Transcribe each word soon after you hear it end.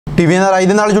ਟੀਵੀਆਂ ਦਾ ਰਾਜ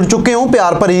ਦੇ ਨਾਲ ਜੁੜ ਚੁੱਕੇ ਹੋ।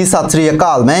 ਪਿਆਰ ਭਰੀ ਸਤਿ ਸ੍ਰੀ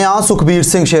ਅਕਾਲ। मैं हाँ ਸੁਖਬੀਰ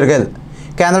ਸਿੰਘ ਸ਼ੇਰਗਿੱਲ।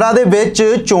 ਕੈਨੇਡਾ ਦੇ ਵਿੱਚ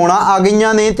ਚੋਣਾਂ ਆ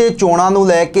ਗਈਆਂ ਨੇ ਤੇ ਚੋਣਾਂ ਨੂੰ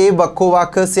ਲੈ ਕੇ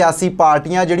ਵੱਖੋ-ਵੱਖ ਸਿਆਸੀ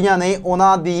ਪਾਰਟੀਆਂ ਜਿਹੜੀਆਂ ਨੇ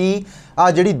ਉਹਨਾਂ ਦੀ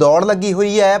ਜਿਹੜੀ ਦੌੜ ਲੱਗੀ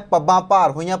ਹੋਈ है। ਪੱਬਾਂ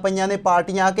ਭਾਰ ਹੋਈਆਂ ਪਈਆਂ ਨੇ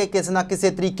ਪਾਰਟੀਆਂ ਕਿ ਕਿਸੇ ਨਾ ਕਿਸੇ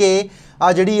ਤਰੀਕੇ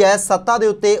ਜਿਹੜੀ ਹੈ ਸੱਤਾ ਦੇ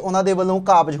ਉੱਤੇ ਉਹਨਾਂ ਦੇ ਵੱਲੋਂ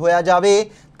ਕਾਬਜ ਹੋਇਆ ਜਾਵੇ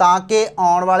ਤਾਂ ਕਿ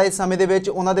ਆਉਣ ਵਾਲੇ ਸਮੇਂ ਦੇ ਵਿੱਚ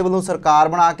ਉਹਨਾਂ ਦੇ ਵੱਲੋਂ ਸਰਕਾਰ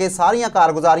ਬਣਾ ਕੇ ਸਾਰੀਆਂ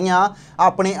ਕਾਰਗੁਜ਼ਾਰੀਆਂ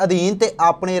ਆਪਣੇ ਅਧੀਨ ਤੇ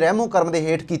ਆਪਣੇ ਰਹਿਮੋ ਕਰਮ ਦੇ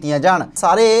ਹੇਠ ਕੀਤੀਆਂ ਜਾਣ।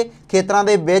 ਸਾਰੇ ਖੇਤਰਾਂ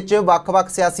ਦੇ ਵਿੱਚ ਵੱਖ-ਵੱਖ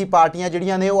ਸਿਆਸੀ ਪਾਰਟੀਆਂ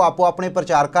ਜਿਹੜੀਆਂ ਨੇ ਉਹ ਆਪੋ ਆਪਣੇ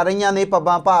ਪ੍ਰਚਾਰ ਕਰ ਰਹੀਆਂ ਨੇ।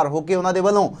 ਪੱਬਾਂ ਭਾਰ ਹੋ ਕੇ ਉਹਨਾਂ ਦੇ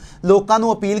ਵੱਲੋਂ ਲੋਕਾਂ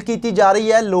ਨੂੰ ਅਪੀਲ ਕੀਤੀ ਜਾ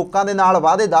ਰਹੀ ਹੈ, ਲੋਕਾਂ ਦੇ ਨਾਲ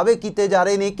ਵਾਅਦੇ ਦਾਅਵੇ ਕੀਤੇ ਜਾ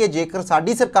ਰਹੇ ਨੇ ਕਿ ਜੇਕਰ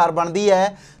ਸਾਡੀ ਸਰਕਾਰ ਬਣਦੀ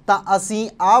ਹੈ ਤਾਂ ਅਸੀਂ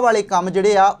ਆਹ ਵਾਲੇ ਕੰਮ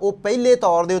ਜਿਹੜੇ ਆ ਉਹ ਪਹਿਲੇ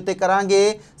ਤੌਰ ਦੇ ਉੱਤੇ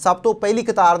ਕਰਾਂਗੇ। ਸਭ ਤੋਂ ਪਹਿਲੀ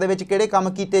ਕਤਾਰ ਦੇ ਵਿੱਚ ਕਿਹੜੇ ਕੰਮ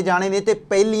ਕੀਤੇ ਜਾਣੇ ਨੇ ਤੇ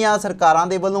ਪਹਿਲੀਆਂ ਸਰਕਾਰਾਂ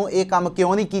ਦੇ ਵੱਲੋਂ ਇਹ ਕੰਮ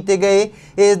ਕਿਉਂ ਨਹੀਂ ਕੀਤੇ ਗਏ,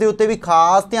 ਇਸ ਦੇ ਉੱਤੇ ਵੀ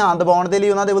ਖਾਸ ਧਿਆਨ ਦਿਵਾਉਣ ਦੇ ਲਈ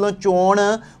ਉਹਨਾਂ ਦੇ ਵੱਲੋਂ ਚੋਣ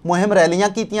ਮੁਹਿੰਮ ਰੈਲੀਆਂ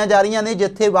ਕੀਤੀਆਂ ਜਾ ਰਹੀਆਂ ਨੇ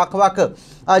ਜਿੱਥੇ ਵੱਖ-ਵੱਖ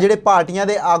ਜਿਹੜੇ ਪਾਰਟੀਆਂ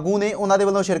ਦੇ ਆਗੂ ਨੇ ਉਹਨਾਂ ਦੇ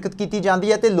ਵੱਲੋਂ ਸ਼ਿਰਕਤ ਕੀਤੀ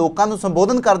ਜਾਂਦੀ ਹੈ ਤੇ ਲੋਕਾਂ ਨੂੰ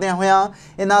ਸੰਬੋਧਨ ਕਰਦਿਆਂ ਹੋਇਆਂ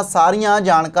ਇਹਨਾਂ ਸਾਰੀਆਂ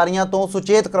ਜਾਣਕਾਰੀਆਂ ਤੋਂ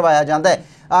ਸੁਚੇਤ ਕਰਵਾਇਆ ਜਾਂਦਾ ਹੈ।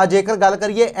 ਜੇਕਰ ਗੱਲ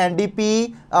ਕਰੀਏ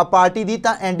ਐਨਡੀਪੀ ਪਾਰਟੀ ਦੀ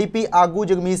ਤਾਂ ਐਨਡੀਪੀ ਆਗੂ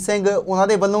ਜਗਮੀਤ ਸਿੰਘ ਉਹਨਾਂ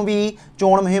ਦੇ ਵੱਲੋਂ ਵੀ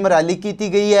ਚੋਣ ਮੁਹਿੰਮ ਰੈਲੀ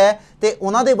ਕੀਤੀ ਗਈ ਹੈ ਤੇ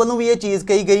ਉਹਨਾਂ ਦੇ ਵੱਲੋਂ ਵੀ ਇਹ ਚੀਜ਼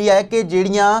ਕਹੀ ਗਈ ਹੈ ਕਿ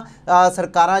ਜਿਹੜੀਆਂ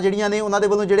ਸਰਕਾਰਾਂ ਜਿਹੜੀਆਂ ਨੇ ਉਹਨਾਂ ਦੇ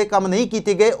ਵੱਲੋਂ ਜਿਹੜੇ ਕੰਮ ਨਹੀਂ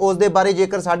ਕੀਤੇ ਗਏ ਉਸ ਦੇ ਬਾਰੇ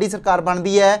ਜੇਕਰ ਸਾਡੀ ਸਰਕਾਰ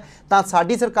ਬਣਦੀ ਹੈ ਤਾਂ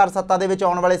ਸਾਡੀ ਸਰਕਾਰ ਸੱਤਾ ਦੇ ਵਿੱਚ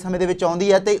ਆਉਣ ਵਾਲੇ ਸਮੇਂ ਦੇ ਵਿੱਚ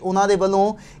ਆਉਂਦੀ ਹੈ ਤੇ ਉਹਨਾਂ ਦੇ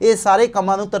ਵੱਲੋਂ ਇਹ ਸਾਰੇ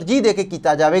ਕੰਮਾਂ ਨੂੰ ਤਰਜੀਹ ਦੇ ਕੇ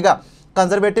ਕੀਤਾ ਜਾਵੇਗਾ।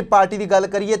 ਕੰਜ਼ਰਵੇਟਿਵ ਪਾਰਟੀ ਦੀ ਗੱਲ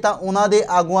ਕਰੀਏ ਤਾਂ ਉਹਨਾਂ ਦੇ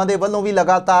ਆਗੂਆਂ ਦੇ ਵੱਲੋਂ ਵੀ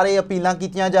ਲਗਾਤਾਰ ਇਹ ਅਪੀਲਾਂ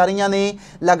ਕੀਤੀਆਂ ਜਾ ਰਹੀਆਂ ਨੇ,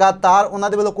 ਲਗਾਤਾਰ ਉਹਨਾਂ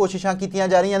ਦੇ ਵੱਲੋਂ ਕੋਸ਼ਿਸ਼ਾਂ ਕੀਤੀਆਂ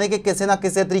ਜਾ ਰਹੀਆਂ ਨੇ ਕਿ ਕਿਸੇ ਨਾ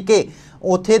ਕਿਸੇ ਤਰੀਕੇ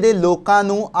ਉੱਥੇ ਦੇ ਲੋਕਾਂ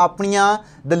ਨੂੰ ਆਪਣੀਆਂ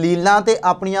ਦਲੀਲਾਂ ਤੇ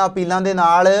ਆਪਣੀਆਂ ਅਪੀਲਾਂ ਦੇ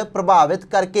ਨਾਲ ਪ੍ਰਭਾਵਿਤ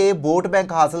ਕਰਕੇ ਵੋਟ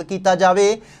ਬੈਂਕ ਹਾਸਲ ਕੀਤਾ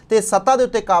ਜਾਵੇ ਤੇ ਸੱਤਾ ਦੇ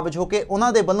ਉੱਤੇ ਕਾਬਜ ਹੋ ਕੇ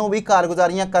ਉਹਨਾਂ ਦੇ ਵੱਲੋਂ ਵੀ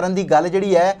ਕਾਰਗੁਜ਼ਾਰੀਆਂ ਕਰਨ ਦੀ ਗੱਲ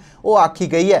ਜਿਹੜੀ ਹੈ ਉਹ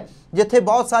ਆਖੀ ਗਈ ਹੈ। ਜਿੱਥੇ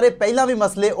ਬਹੁਤ ਸਾਰੇ ਪਹਿਲਾਂ ਵੀ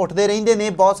ਮਸਲੇ ਉੱਠਦੇ ਰਹਿੰਦੇ ਨੇ,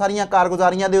 ਬਹੁਤ ਸਾਰੀਆਂ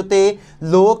ਕਾਰਗੁਜ਼ਾਰੀਆਂ ਦੇ ਉੱਤੇ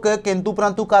ਲੋਕ ਕਿੰਤੂ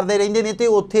ਪਰੰਤੂ ਕਰਦੇ ਰਹਿੰਦੇ ਨੇ ਤੇ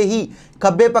ਉੱਥੇ ਹੀ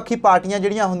ਖੱਬੇ ਪੱਖੀ ਪਾਰਟੀਆਂ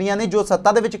ਜਿਹੜੀਆਂ ਹੁੰਦੀਆਂ ਨੇ ਜੋ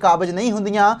ਸੱਤਾ ਦੇ ਵਿੱਚ ਕਾਬਜ ਨਹੀਂ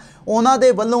ਹੁੰਦੀਆਂ ਉਹਨਾਂ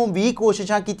ਦੇ ਵੱਲੋਂ ਵੀ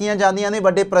ਕੋਸ਼ਿਸ਼ਾਂ ਕੀਤੀਆਂ ਜਾਂਦੀਆਂ ਨੇ।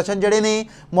 ਵੱਡੇ ਪ੍ਰਸ਼ਨ ਜਿਹੜੇ ਨੇ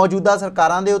ਮੌਜੂਦਾ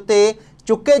ਸਰਕਾਰਾਂ ਦੇ ਉੱਤੇ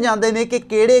ਚੁੱਕੇ ਜਾਂਦੇ ਨੇ ਕਿ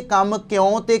ਕਿਹੜੇ ਕੰਮ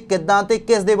ਕਿਉਂ ਤੇ ਕਿੱਦਾਂ ਤੇ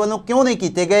ਕਿਸ ਦੇ ਵੱਲੋਂ ਕਿਉਂ ਨਹੀਂ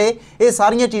ਕੀਤੇ ਗਏ। ਇਹ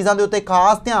ਸਾਰੀਆਂ ਚੀਜ਼ਾਂ ਦੇ ਉੱਤੇ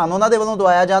ਖਾਸ ਧਿਆਨ ਉਹਨਾਂ ਦੇ ਵੱਲੋਂ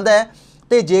ਦਵਾਇਆ ਜਾਂਦਾ ਹੈ।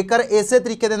 ਤੇ ਜੇਕਰ ਇਸੇ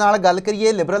ਤਰੀਕੇ ਦੇ ਨਾਲ ਗੱਲ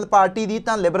ਕਰੀਏ ਲਿਬਰਲ ਪਾਰਟੀ ਦੀ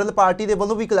ਤਾਂ ਲਿਬਰਲ ਪਾਰਟੀ ਦੇ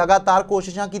ਵੱਲੋਂ ਵੀ ਲਗਾਤਾਰ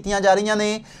ਕੋਸ਼ਿਸ਼ਾਂ ਕੀਤੀਆਂ ਜਾ ਰਹੀਆਂ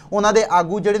ਨੇ। ਉਹਨਾਂ ਦੇ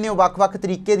ਆਗੂ ਜਿਹੜੇ ਨੇ ਉਹ ਵੱਖ-ਵੱਖ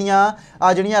ਤਰੀਕੇ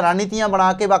ਦੀਆਂ ਜਿਹੜੀਆਂ ਰਣਨੀਤੀਆਂ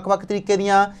ਬਣਾ ਕੇ ਵੱਖ-ਵੱਖ ਤਰੀਕੇ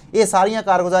ਦੀਆਂ ਇਹ ਸਾਰੀਆਂ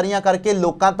ਕਾਰਗੁਜ਼ਾਰੀਆਂ ਕਰਕੇ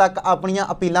ਲੋਕਾਂ ਤੱਕ ਆਪਣੀਆਂ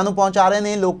ਅਪੀਲਾਂ ਨੂੰ ਪਹੁੰਚਾ ਰਹੇ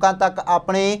ਨੇ, ਲੋਕਾਂ ਤੱਕ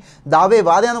ਆਪਣੇ ਦਾਅਵੇ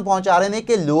ਵਾਅਦਿਆਂ ਨੂੰ ਪਹੁੰਚਾ ਰਹੇ ਨੇ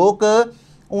ਕਿ ਲੋਕ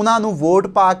ਉਹਨਾਂ ਨੂੰ ਵੋਟ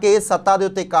ਪਾ ਕੇ ਸੱਤਾ ਦੇ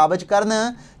ਉੱਤੇ ਕਾਬਜ ਕਰਨ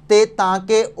ਤੇ ਤਾਂ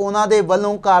ਕਿ ਉਹਨਾਂ ਦੇ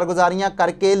ਵੱਲੋਂ ਕਾਰਗੁਜ਼ਾਰੀਆਂ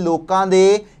ਕਰਕੇ ਲੋਕਾਂ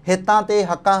ਦੇ ਹਿੱਤਾਂ ਤੇ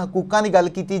ਹੱਕਾਂ ਹਕੂਕਾਂ ਦੀ ਗੱਲ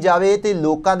ਕੀਤੀ ਜਾਵੇ ਤੇ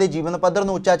ਲੋਕਾਂ ਦੇ ਜੀਵਨ ਪੱਧਰ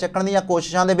ਨੂੰ ਉੱਚਾ ਚੱਕਣ ਦੀਆਂ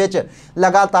ਕੋਸ਼ਿਸ਼ਾਂ ਦੇ ਵਿੱਚ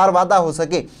ਲਗਾਤਾਰ ਵਾਧਾ ਹੋ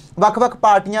ਸਕੇ। ਵੱਖ-ਵੱਖ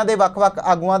ਪਾਰਟੀਆਂ ਦੇ ਵੱਖ-ਵੱਖ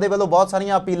ਆਗੂਆਂ ਦੇ ਵੱਲੋਂ ਬਹੁਤ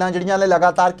ਸਾਰੀਆਂ ਅਪੀਲਾਂ ਜਿਹੜੀਆਂ ਨੇ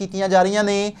ਲਗਾਤਾਰ ਕੀਤੀਆਂ ਜਾ ਰਹੀਆਂ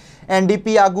ਨੇ।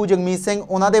 ਐਨਡੀਪੀ ਆਗੂ ਜਗਮੀਤ ਸਿੰਘ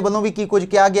ਉਹਨਾਂ ਦੇ ਵੱਲੋਂ ਵੀ ਕੀ ਕੁਝ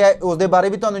ਕਿਹਾ ਗਿਆ ਉਸ ਦੇ ਬਾਰੇ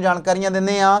ਵੀ ਤੁਹਾਨੂੰ ਜਾਣਕਾਰੀਆਂ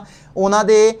ਦਿੰਦੇ ਹਾਂ। ਉਹਨਾਂ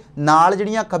ਦੇ ਨਾਲ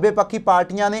ਜਿਹੜੀਆਂ ਖੱਬੇ ਪੱਖੀ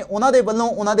ਪਾਰਟੀਆਂ ਨੇ ਉਹਨਾਂ ਦੇ ਵੱਲੋਂ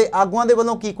ਉਹਨਾਂ ਦੇ ਆਗੂਆਂ ਦੇ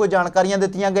ਵੱਲੋਂ ਕੀ ਕੁਝ ਜਾਣਕਾਰੀਆਂ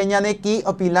ਦਿੱਤੀਆਂ ਗਈਆਂ ਨੇ, ਕੀ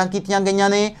ਅਪੀਲਾਂ ਕੀਤੀਆਂ ਗਈਆਂ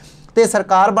ਨੇ ਤੇ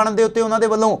ਸਰਕਾਰ ਬਣਨ ਦੇ ਉੱਤੇ ਉਹਨਾਂ ਦੇ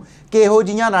ਵੱਲੋਂ ਕਿਹੋ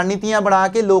ਜਿਹੀਆਂ ਰਣਨੀਤੀਆਂ ਬਣਾ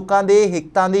ਕੇ ਲੋਕਾਂ ਦੇ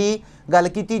ਹਿੱਤਾਂ ਦੀ ਗੱਲ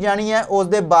ਕੀਤੀ ਜਾਣੀ ਹੈ ਉਸ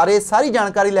ਦੇ ਬਾਰੇ ਸਾਰੀ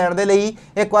ਜਾਣਕਾਰੀ ਲੈਣ ਦੇ ਲਈ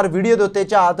ਇੱਕ ਵਾਰ ਵੀਡੀਓ ਦੇ ਉੱਤੇ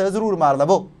ਝਾਤ ਜ਼ਰੂਰ ਮਾਰ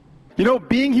ਲਵੋ। You know,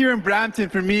 being here in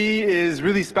Brampton for me is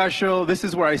really special. This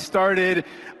is where I started.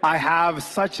 I have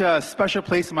such a special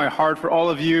place in my heart for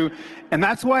all of you, and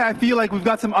that's why I feel like we've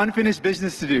got some unfinished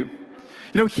business to do.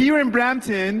 You know, here in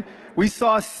Brampton, we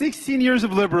saw 16 years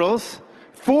of Liberals,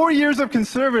 4 years of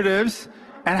Conservatives,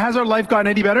 and has our life gotten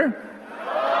any better?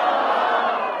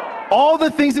 All the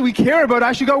things that we care about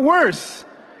actually got worse.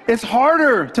 It's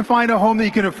harder to find a home that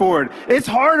you can afford. It's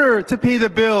harder to pay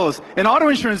the bills. And auto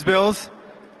insurance bills,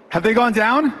 have they gone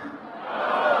down?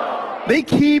 They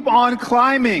keep on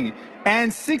climbing.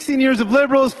 And 16 years of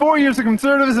Liberals, 4 years of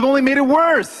Conservatives have only made it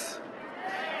worse.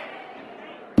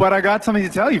 But I got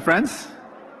something to tell you, friends.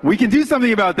 We can do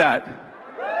something about that.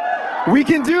 We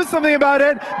can do something about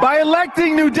it by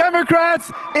electing New Democrats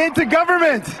into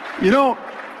government. You know,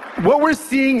 what we're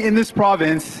seeing in this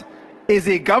province is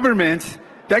a government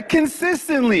that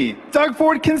consistently, Doug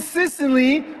Ford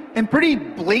consistently and pretty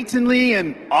blatantly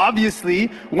and obviously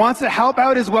wants to help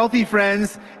out his wealthy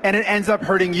friends, and it ends up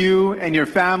hurting you and your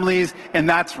families, and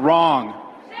that's wrong.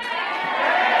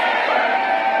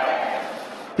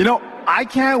 You know, I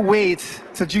can't wait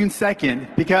till June 2nd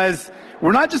because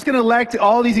we're not just going to elect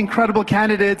all these incredible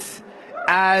candidates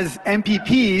as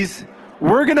MPPs.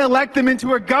 We're going to elect them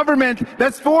into a government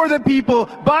that's for the people,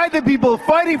 by the people,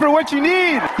 fighting for what you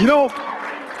need. You know,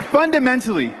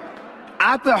 fundamentally,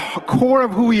 at the core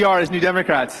of who we are as New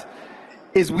Democrats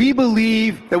is we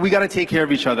believe that we got to take care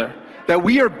of each other, that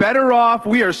we are better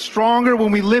off, we are stronger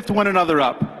when we lift one another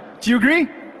up. Do you agree?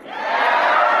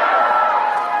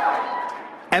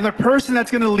 And the person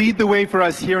that's going to lead the way for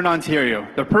us here in Ontario,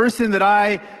 the person that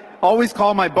I always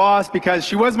call my boss because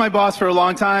she was my boss for a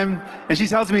long time, and she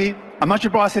tells me, I'm not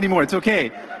your boss anymore, it's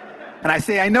okay. And I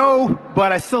say, I know,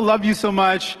 but I still love you so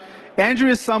much.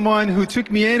 Andrea is someone who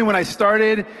took me in when I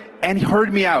started and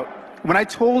heard me out. When I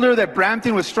told her that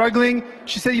Brampton was struggling,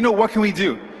 she said, you know, what can we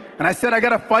do? And I said, I got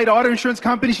to fight auto insurance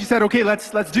company. She said, okay, let's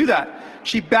do that.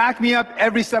 She backed me up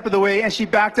every step of the way, and she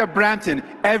backed up Brampton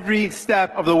every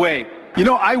step of the way. You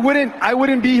know, I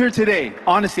wouldn't be here today.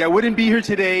 Honestly, I wouldn't be here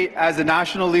today as a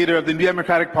national leader of the New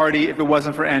Democratic Party if it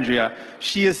wasn't for Andrea.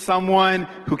 She is someone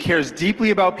who cares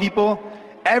deeply about people.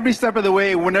 Every step of the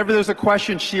way, whenever there's a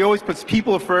question, she always puts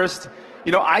people first.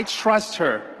 You know, I trust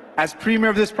her. As Premier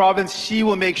of this province, she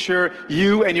will make sure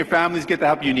you and your families get the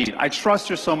help you need. I trust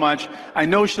her so much. I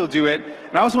know she'll do it.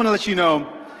 And I also want to let you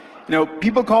know,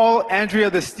 people call Andrea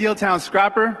the Steel Town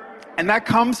Scrapper, and that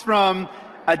comes from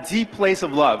a deep place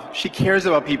of love. She cares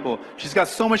about people. She's got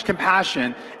so much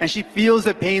compassion, and she feels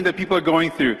the pain that people are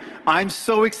going through. I'm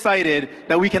so excited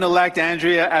that we can elect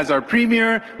Andrea as our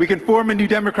Premier, we can form a new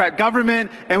Democrat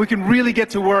government, and we can really get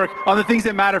to work on the things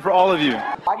that matter for all of you.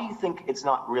 Why do you think it's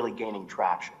not really gaining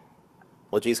traction?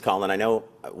 Well, geez, Colin, I know,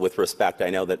 with respect, I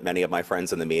know that many of my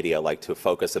friends in the media like to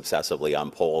focus obsessively on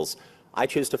polls. I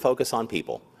choose to focus on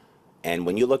people. And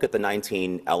when you look at the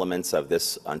 19 elements of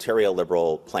this Ontario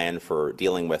Liberal plan for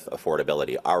dealing with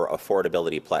affordability, our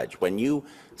affordability pledge, when you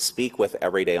speak with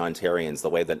everyday Ontarians the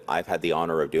way that I've had the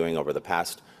honor of doing over the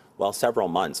past, well, several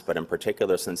months, but in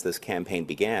particular since this campaign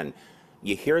began,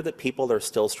 you hear that people are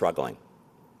still struggling.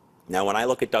 Now, when I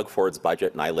look at Doug Ford's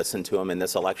budget and I listen to him in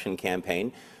this election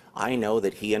campaign, I know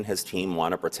that he and his team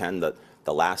want to pretend that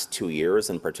the last 2 years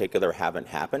in particular haven't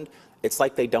happened. It's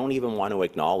like they don't even want to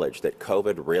acknowledge that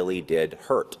COVID really did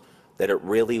hurt, that it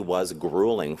really was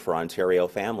grueling for Ontario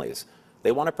families.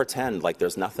 They want to pretend like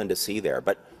there's nothing to see there.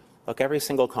 But look, every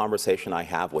single conversation I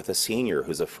have with a senior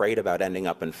who's afraid about ending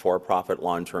up in for-profit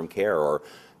long-term care, or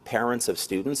parents of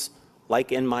students,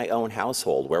 like in my own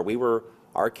household, where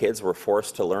our kids were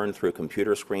forced to learn through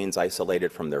computer screens,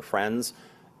 isolated from their friends.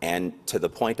 And to the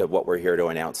point of what we're here to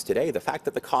announce today, the fact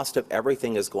that the cost of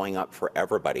everything is going up for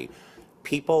everybody.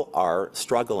 People are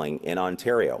struggling in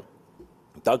Ontario.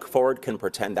 Doug Ford can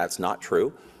pretend that's not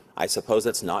true. I suppose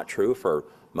it's not true for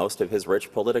most of his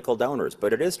rich political donors,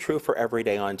 but it is true for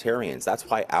everyday Ontarians. That's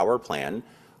why our plan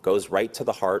goes right to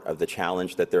the heart of the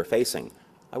challenge that they're facing.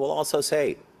 I will also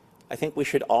say, I think we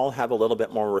should all have a little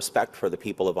bit more respect for the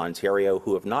people of Ontario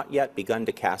who have not yet begun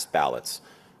to cast ballots.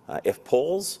 If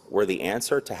polls were the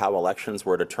answer to how elections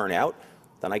were to turn out,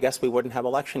 then I guess we wouldn't have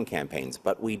election campaigns,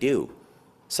 but we do.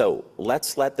 So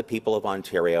let's let the people of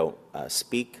Ontario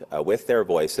speak with their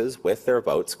voices, with their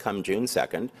votes, come June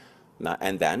 2nd.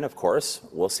 And then, of course,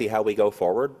 we'll see how we go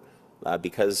forward,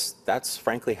 because that's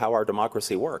frankly how our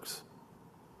democracy works.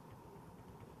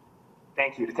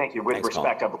 Thank you. Thank you. With Thanks,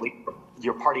 respect, Colin. I believe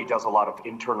your party does a lot of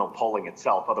internal polling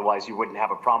itself. Otherwise, you wouldn't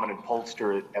have a prominent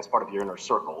pollster as part of your inner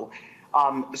circle.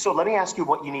 So let me ask you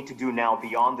what you need to do now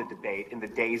beyond the debate in the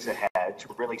days ahead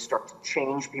to really start to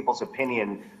change people's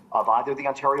opinion of either the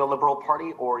Ontario Liberal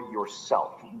Party or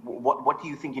yourself. What do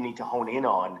you think you need to hone in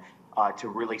on to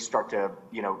really start to,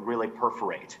 really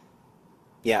perforate?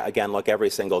 Yeah, again, look, every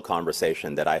single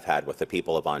conversation that I've had with the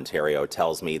people of Ontario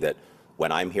tells me that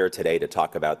when I'm here today to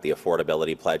talk about the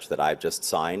affordability pledge that I've just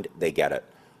signed, they get it.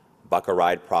 Buck a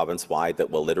ride province-wide that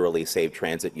will literally save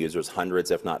transit users hundreds,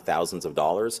 if not thousands of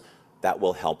dollars. That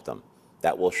will help them.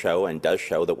 That will show and does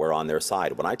show that we're on their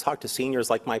side. When I talk to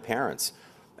seniors like my parents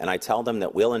and I tell them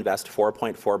that we'll invest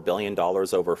 $4.4 billion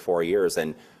over 4 years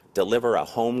and deliver a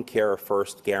home care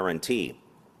first guarantee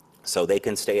so they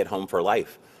can stay at home for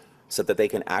life, so that they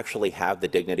can actually have the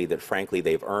dignity that frankly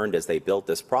they've earned as they built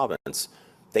this province,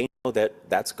 they know that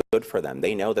that's good for them.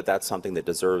 They know that that's something that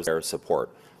deserves their support.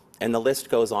 And the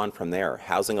list goes on from there.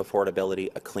 Housing affordability,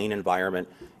 a clean environment,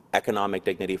 economic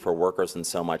dignity for workers, and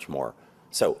so much more.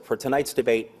 So for tonight's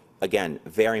debate, again,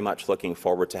 very much looking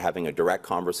forward to having a direct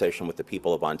conversation with the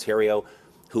people of Ontario,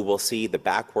 who will see the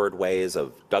backward ways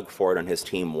of Doug Ford and his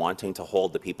team wanting to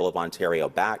hold the people of Ontario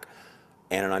back,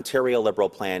 and an Ontario Liberal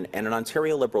plan and an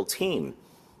Ontario Liberal team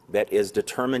that is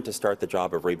determined to start the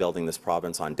job of rebuilding this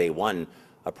province on day one,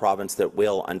 a province that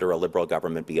will, under a Liberal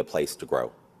government, be a place to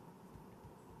grow.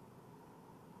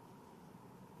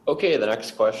 Okay, the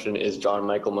next question is John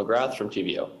Michael McGrath from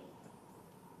TVO.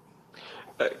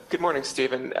 Good morning,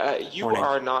 Stephen. Morning.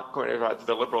 Are not going to,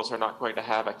 the Liberals are not going to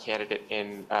have a candidate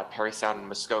in Parry Sound and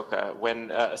Muskoka. When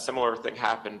a similar thing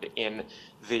happened in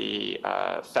the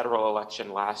federal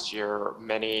election last year,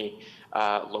 many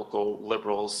local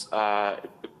Liberals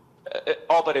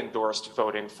all but endorsed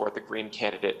voting for the Green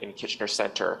candidate in Kitchener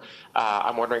Centre.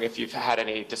 I'm wondering if you've had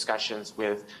any discussions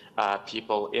with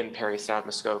people in Parry Sound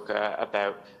Muskoka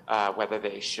about whether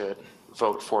they should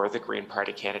vote for the Green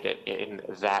Party candidate in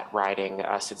that riding,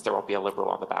 since there won't be a Liberal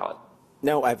on the ballot.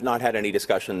 No, I've not had any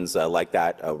discussions like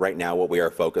that. Right now, what we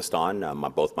are focused on,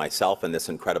 both myself and this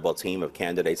incredible team of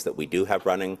candidates that we do have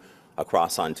running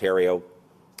across Ontario,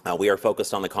 we are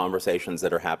focused on the conversations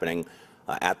that are happening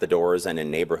at the doors and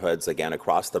in neighborhoods, again,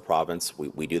 across the province.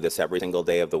 We do this every single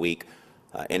day of the week.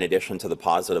 In addition to the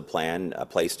positive plan, A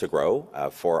Place to Grow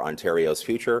for Ontario's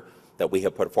future that we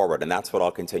have put forward. And that's what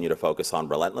I'll continue to focus on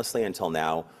relentlessly until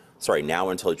now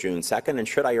until June 2nd. And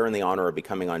should I earn the honor of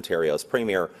becoming Ontario's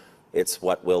Premier, it's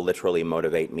what will literally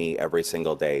motivate me every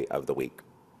single day of the week.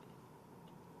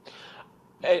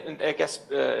 And I guess,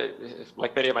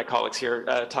 like many of my colleagues here,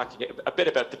 talking a bit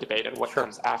about the debate and what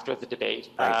comes after the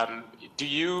debate. Right. Do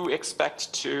you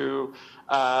expect to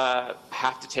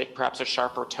have to take perhaps a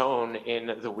sharper tone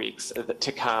in the weeks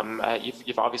to come?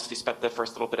 You've obviously spent the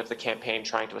first little bit of the campaign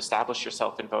trying to establish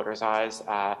yourself in voters' eyes.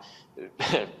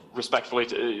 Respectfully,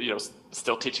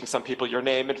 still teaching some people your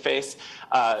name and face.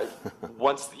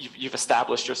 Once you've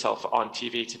established yourself on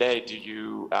TV today, do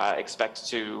you expect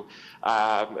to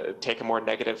take a more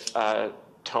negative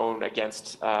tone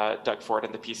against Doug Ford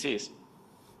and the PCs?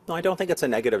 No, I don't think it's a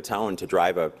negative tone to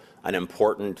drive an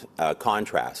important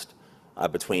contrast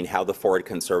between how the Ford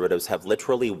Conservatives have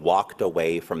literally walked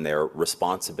away from their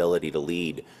responsibility to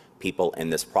lead people in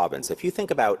this province. If you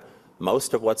think about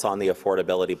most of what's on the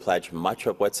affordability pledge, much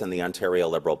of what's in the Ontario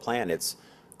Liberal plan, it's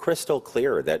crystal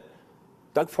clear that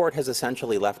Doug Ford has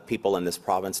essentially left people in this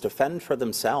province to fend for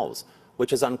themselves,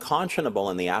 which is unconscionable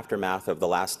in the aftermath of the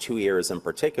last 2 years in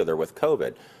particular with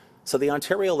COVID. So the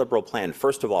Ontario Liberal plan,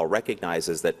 first of all,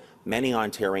 recognizes that many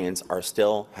Ontarians are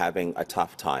still having a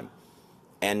tough time.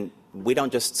 And we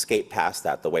don't just skate past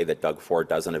that the way that Doug Ford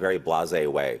does in a very blasé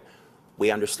way.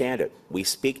 We understand it. We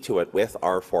speak to it with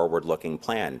our forward-looking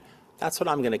plan. That's what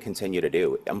I'm going to continue to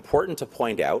do. Important to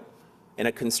point out, in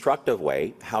a constructive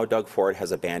way, how Doug Ford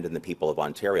has abandoned the people of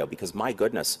Ontario, because my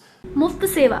goodness. मुफ्त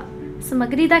सेवा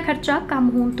समग्री दा खर्चा कम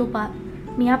होने तो बाद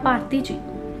मियाँ भारती जी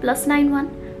 +91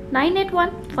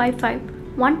 981 55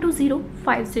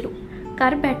 12050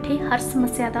 घर बैठे हर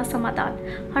समस्या का समाधान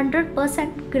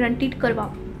 100% गारंटीड करवाओ।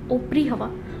 ओपरी हवा,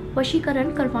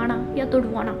 वशीकरण करवाना या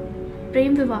तुड़वाना,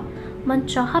 प्रेम विवाह,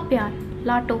 मनचाहा प्यार,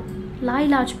 लाटो,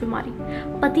 लाइलाज बीमारी,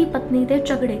 पति पत्नी दे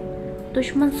झगड़े,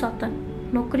 दुश्मन सौतन,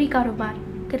 नौकरी कारोबार,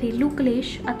 घरेलू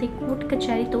कलेश ਅਤੇ कोर्ट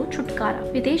कचहरी तो छुटकारा,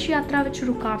 विदेश यात्रा विच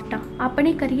रुकावटां,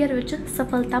 अपने करियर विच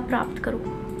सफलता प्राप्त करो।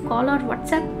 कॉल और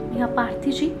व्हाट्सएप मियाँ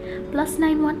भारती जी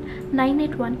 +91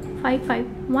 981 55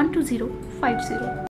 12050।